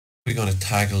we're going to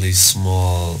tackle these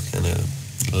small kind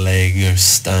of leg or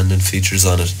standing features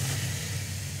on it.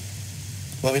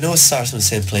 Well, we know it starts on the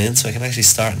same plane, so I can actually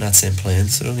start in that same plane,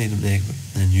 so I don't need to make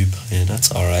a new plane.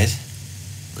 That's alright.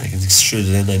 I can extrude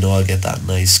it in. I know I'll get that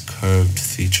nice curved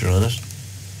feature on it.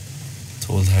 I'm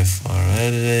told how far out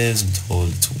it is. I'm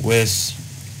told its width.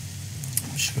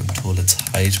 I'm sure I'm told its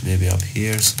height, maybe up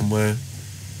here somewhere.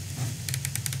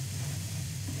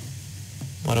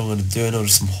 What I'm going to do, I know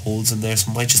there's some holes in there,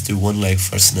 so I might just do one leg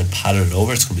first and then pattern it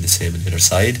over. It's going to be the same on the other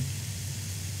side.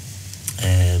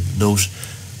 Note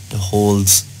the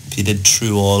holes, if you did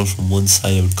through all from one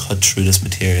side, it would cut through this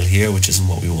material here, which isn't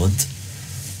what we want.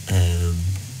 And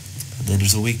then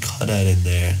there's a wee cutout in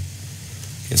there.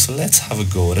 Okay, so let's have a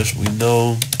go at it. We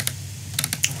know,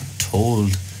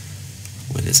 told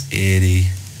with this 80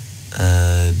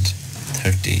 and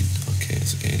 13. Okay,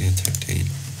 so 80 and 13.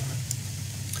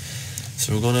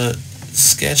 So we're going to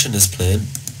sketch in this plane,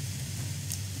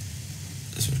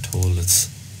 as we're told it's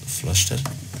flushed it.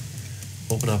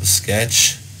 Open up a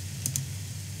sketch.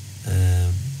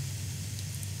 I'm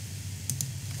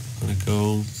going to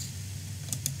go,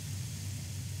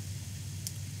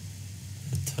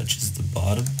 it touches the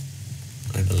bottom,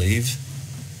 I believe.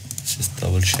 Let's just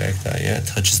double check that. Yeah, it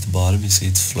touches the bottom. You see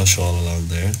it's flush all along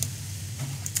there.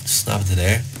 Snap it to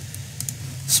there.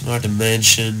 Smart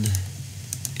dimension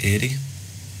 80.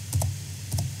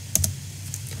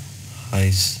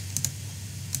 Height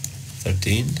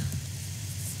 13.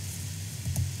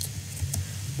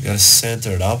 We gotta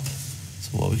center it up.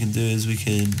 So what we can do is we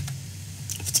can,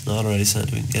 if it's not already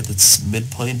centered, we can get its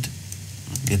midpoint,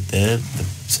 get them, the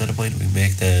center point, we can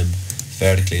make them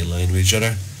vertically in line with each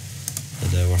other,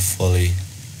 and now we're fully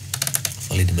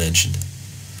dimensioned.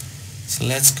 So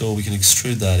let's go, we can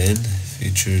extrude that in,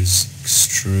 features,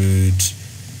 extrude,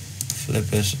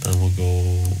 flip it, and we'll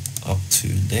go up to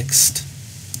next.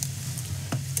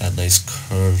 That nice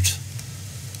curved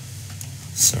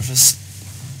surface.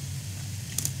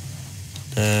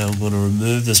 Now I'm going to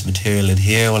remove this material in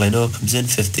here. Well, I know it comes in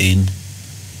 15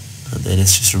 and then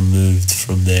it's just removed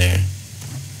from there.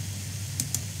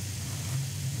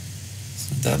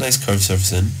 So that nice curved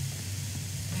surface in.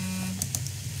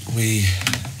 We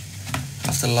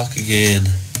have to lock again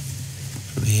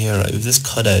from here. Right, we've just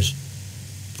cut out,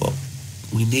 but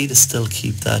we need to still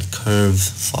keep that curve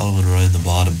following around the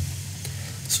bottom.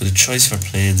 So the choice for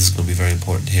planes is going to be very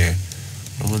important here.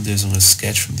 What I'm going to do is I'm going to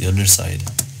sketch from the underside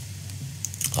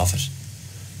of it.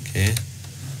 Okay,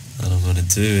 and I'm going to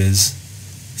do is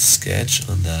sketch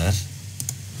on that,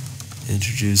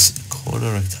 introduce a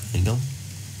corner rectangle,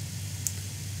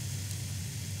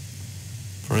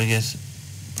 bring it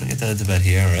down to about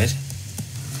here, right?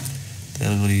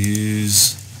 Then I'm going to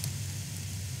use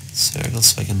circle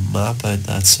so I can map out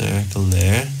that circle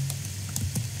there.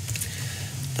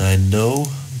 Now I know,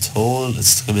 I'm told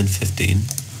it's to come in 15,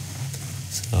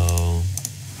 so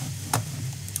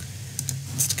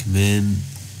it's to come in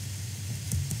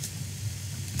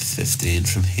 15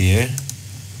 from here,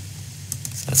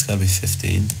 so that's got to be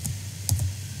 15,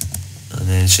 and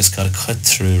then it's just got to cut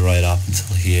through right up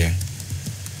until here.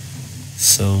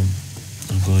 So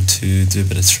I'm going to do a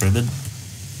bit of trimming,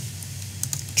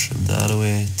 trim that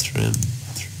away, trim.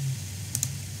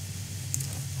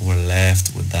 We're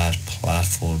left with that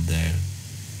platform there.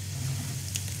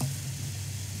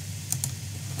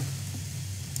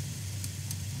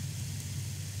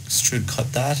 Extrude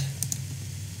cut that.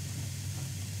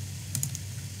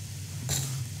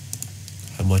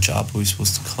 How much up are we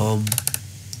supposed to come?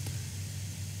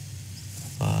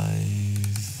 5.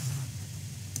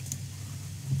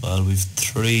 Well, we've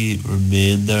 3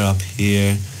 remainder up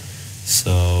here,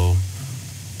 so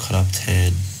cut up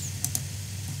 10.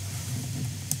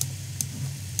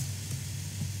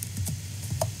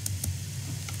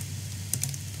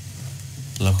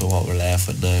 Look at what we're left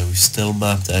with now. We've still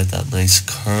mapped out that nice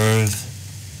curve,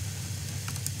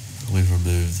 and we've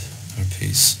removed our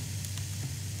piece.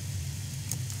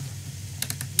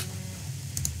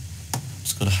 I'm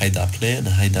just going to hide that plane.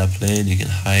 Hide that plane. You can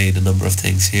hide a number of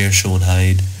things here. Show and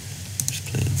hide. There's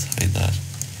planes. Hide that.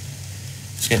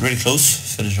 It's getting really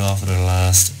close. Finish off with our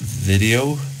last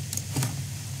video.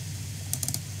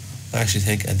 I actually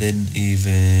think I didn't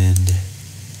even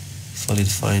fully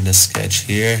define this sketch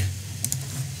here.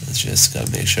 Let's just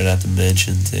gotta make sure that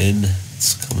dimension's in.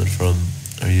 It's coming from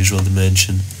our usual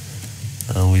dimension.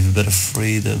 We've a bit of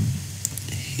freedom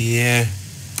here.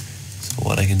 So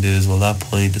what I can do is, well, that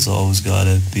point has always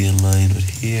gotta be in line with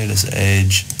here, this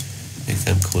edge. Make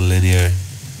them collinear.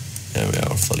 There we are,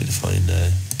 we're fully defined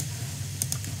now.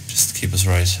 Just to keep us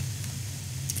right.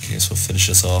 Okay, so we'll finish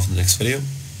this off in the next video.